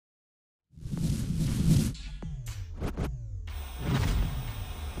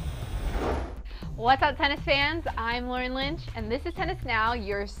What's up, tennis fans? I'm Lauren Lynch, and this is Tennis Now,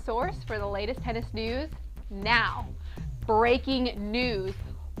 your source for the latest tennis news. Now, breaking news.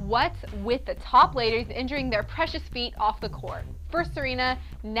 What's with the top ladies injuring their precious feet off the court? First Serena,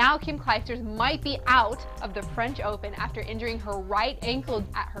 now Kim Clijsters might be out of the French Open after injuring her right ankle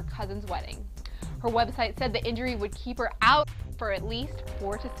at her cousin's wedding. Her website said the injury would keep her out for at least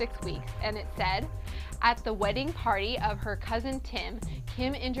 4 to 6 weeks, and it said, at the wedding party of her cousin Tim,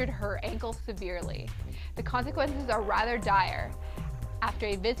 Kim injured her ankle severely. The consequences are rather dire. After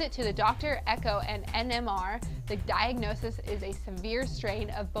a visit to the doctor, echo, and NMR, the diagnosis is a severe strain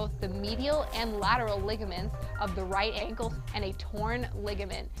of both the medial and lateral ligaments of the right ankle and a torn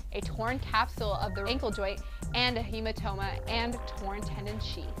ligament, a torn capsule of the ankle joint, and a hematoma and torn tendon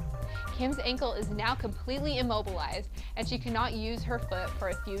sheath. Kim's ankle is now completely immobilized, and she cannot use her foot for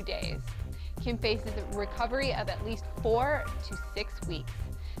a few days. Kim faces a recovery of at least 4 to 6 weeks.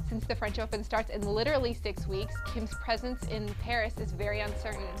 Since the French Open starts in literally 6 weeks, Kim's presence in Paris is very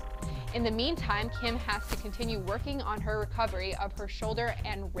uncertain. In the meantime, Kim has to continue working on her recovery of her shoulder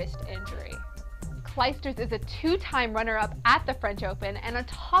and wrist injury. Clijsters is a 2-time runner-up at the French Open, and on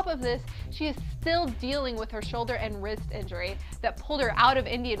top of this, she is still dealing with her shoulder and wrist injury that pulled her out of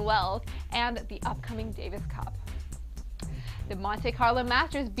Indian Wells and the upcoming Davis Cup. The Monte Carlo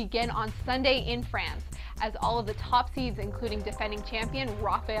Masters begin on Sunday in France, as all of the top seeds, including defending champion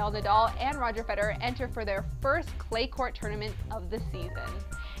Rafael Nadal and Roger Federer, enter for their first clay court tournament of the season.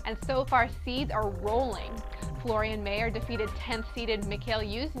 And so far, seeds are rolling. Florian Mayer defeated 10th seeded Mikhail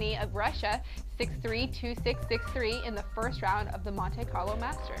Yuzny of Russia 6-3, 2-6, 6-3 in the first round of the Monte Carlo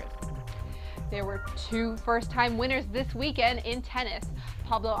Masters. There were 2 first-time winners this weekend in tennis.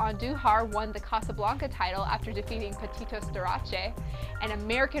 Pablo Andujar won the Casablanca title after defeating Petito Starace, and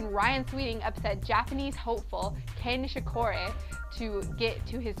American Ryan Sweeting upset Japanese hopeful Kei Nishikori to get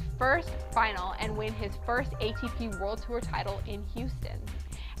to his first final and win his first ATP World Tour title in Houston.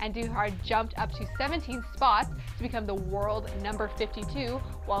 Andujar jumped up to 17 spots to become the world number 52,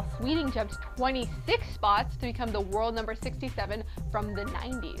 while Sweeting jumped 26 spots to become the world number 67 from the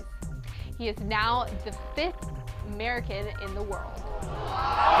 90s. He is now the 5th American in the world.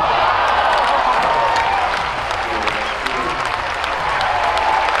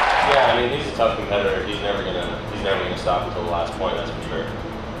 Yeah, I mean, he's a tough competitor. He's never gonna stop until the last point, that's for sure.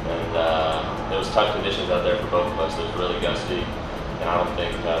 And it was tough conditions out there for both of us. It was really gusty, and I don't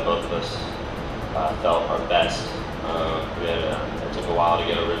think both of us felt our best. It took a while to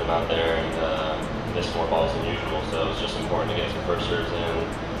get a rhythm out there and missed more balls than usual. So it was just important to get some first serves in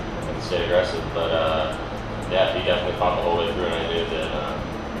and stay aggressive. But yeah, he definitely fought the whole way through, and I knew that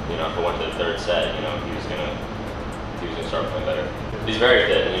if it went to the third set, he was gonna start playing better. He's very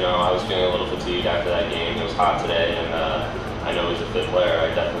fit, and I was feeling a little fatigued after that game. It was hot today, and I know he's a fit player.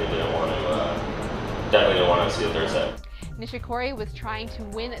 I definitely didn't want to see the third set. Nishikori was trying to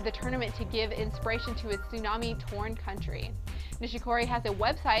win the tournament to give inspiration to his tsunami-torn country. Nishikori has a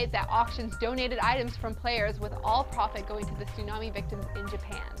website that auctions donated items from players, with all profit going to the tsunami victims in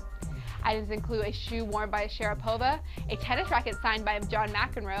Japan. Items include a shoe worn by Sharapova, a tennis racket signed by John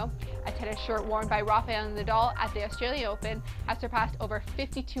McEnroe, a tennis shirt worn by Rafael Nadal at the Australian Open has surpassed over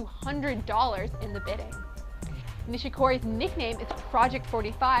 $5,200 in the bidding. Nishikori's nickname is Project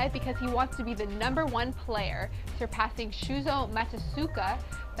 45 because he wants to be the #1 player, surpassing Shuzo Matsuoka,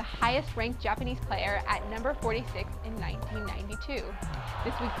 the highest-ranked Japanese player, at number 46 in 1992.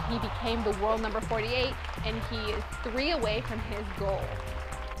 This week he became the world number 48, and he is 3 away from his goal.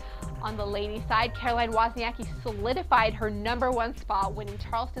 On the ladies' side, Caroline Wozniacki solidified her #1 spot, winning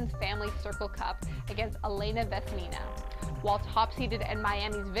Charleston's Family Circle Cup against Elena Vesnina, while top-seeded and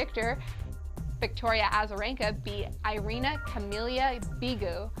Miami's Victoria Azarenka beat Irina Camelia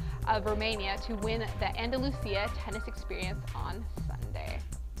Begu of Romania to win the Andalusia Tennis Experience on Sunday.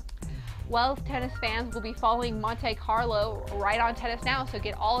 Well, tennis fans will be following Monte Carlo right on Tennis Now, so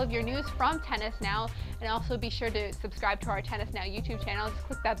get all of your news from Tennis Now, and also be sure to subscribe to our Tennis Now YouTube channel. Just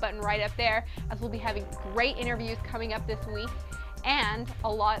click that button right up there, as we'll be having great interviews coming up this week and a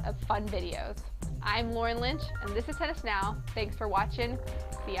lot of fun videos. I'm Lauren Lynch, and this is Tennis Now. Thanks for watching.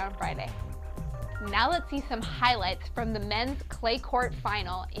 See you on Friday. Now let's see some highlights from the men's clay court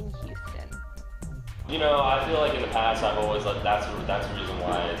final in Houston. I feel like in the past I've always that's the reason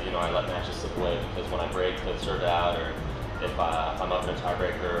why I let matches slip away, because when I break the serve out, or if I'm up in a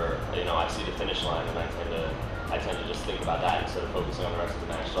tiebreaker, I see the finish line, and I tend to just think about that instead of focusing on the rest of the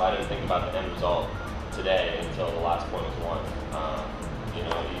match. So I didn't think about the end result today until the last point was won.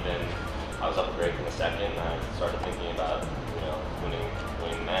 Even I was up a break in the second, and I started thinking about winning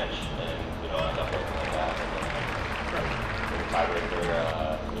the match, and I got working like that. And then in the tiebreaker,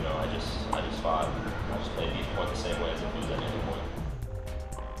 I just fought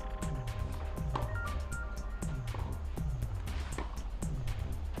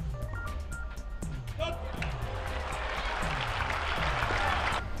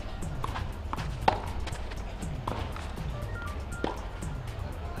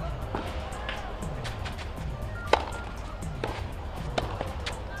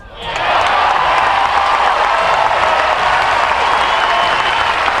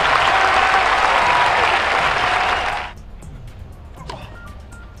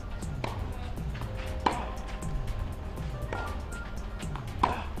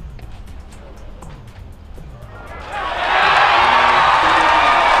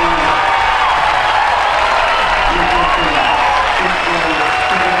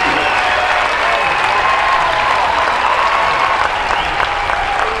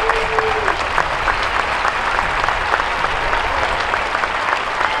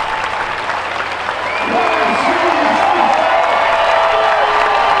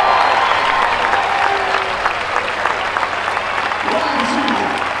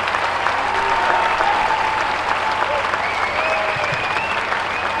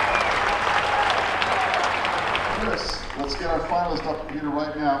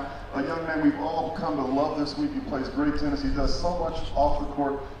this week. He plays great tennis. He does so much off the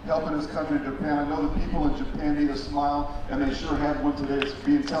court, helping his country, Japan. I know the people in Japan need a smile, and they sure had one today. It's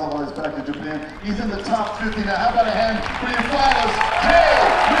being televised back in Japan. He's in the top 50 now. How about a hand for your finalists, Kei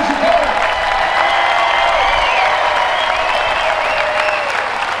Nishikori?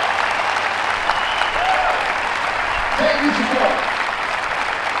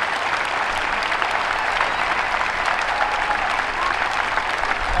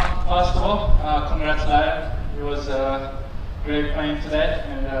 First of all, congrats, Lion. It was great playing today,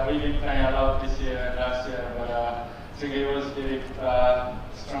 and we've been playing a lot this year and last year, but today was really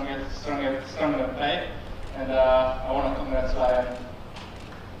stronger play, and I want to congrats Lion.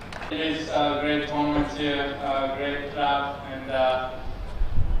 It is a great tournament here, a great club, and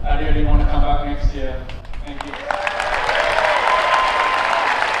I really want to come back next year. Thank you.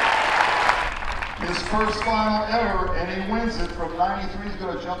 His first final ever, and he wins it from 93. He's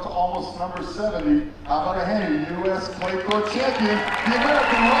going to jump to almost number 70. How about a hand? U.S. Clay Court champion, the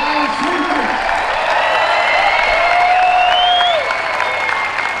American Ryan Sweetman.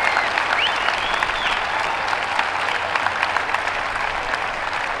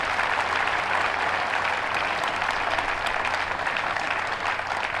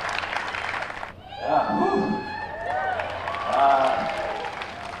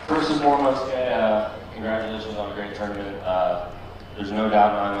 First and foremost, congratulations on a great tournament. There's no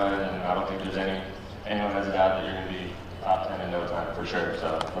doubt in my mind, and I don't think there's anyone has a doubt that you're going to be top 10 in no time, for sure.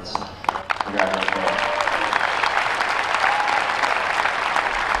 So let's congratulate you.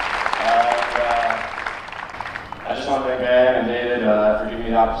 I just want to thank Ben and David for giving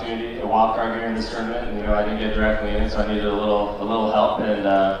me the opportunity to wildcard here in this tournament. And, I didn't get directly in, so I needed a little help. And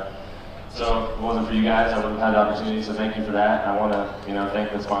so if it wasn't for you guys, I wouldn't have had the opportunity, so thank you for that. I want to,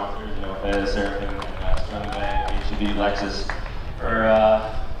 thank the sponsors, Fez, Seraphim, Sterling Bank, HEB, Lexus, for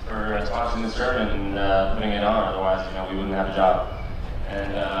sponsoring this tournament and putting it on. Otherwise, we wouldn't have a job.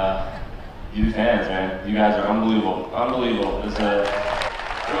 And you fans, man, you guys are unbelievable. Unbelievable. It's a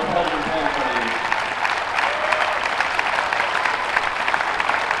real pleasure playing for you.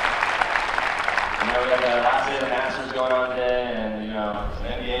 We got the last day of the Masters going on today, and some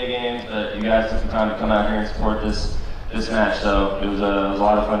NBA games, but you guys took the time to come out here and support this match. So it was a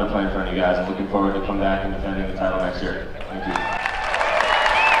lot of fun to play in front of you guys. I'm looking forward to coming back and defending the title next year. Thank you.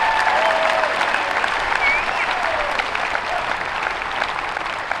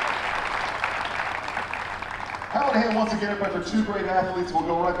 How about a hand once again by the two great athletes? We'll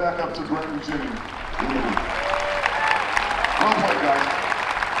go right back up to Brent and Jimmy. Well played, guys.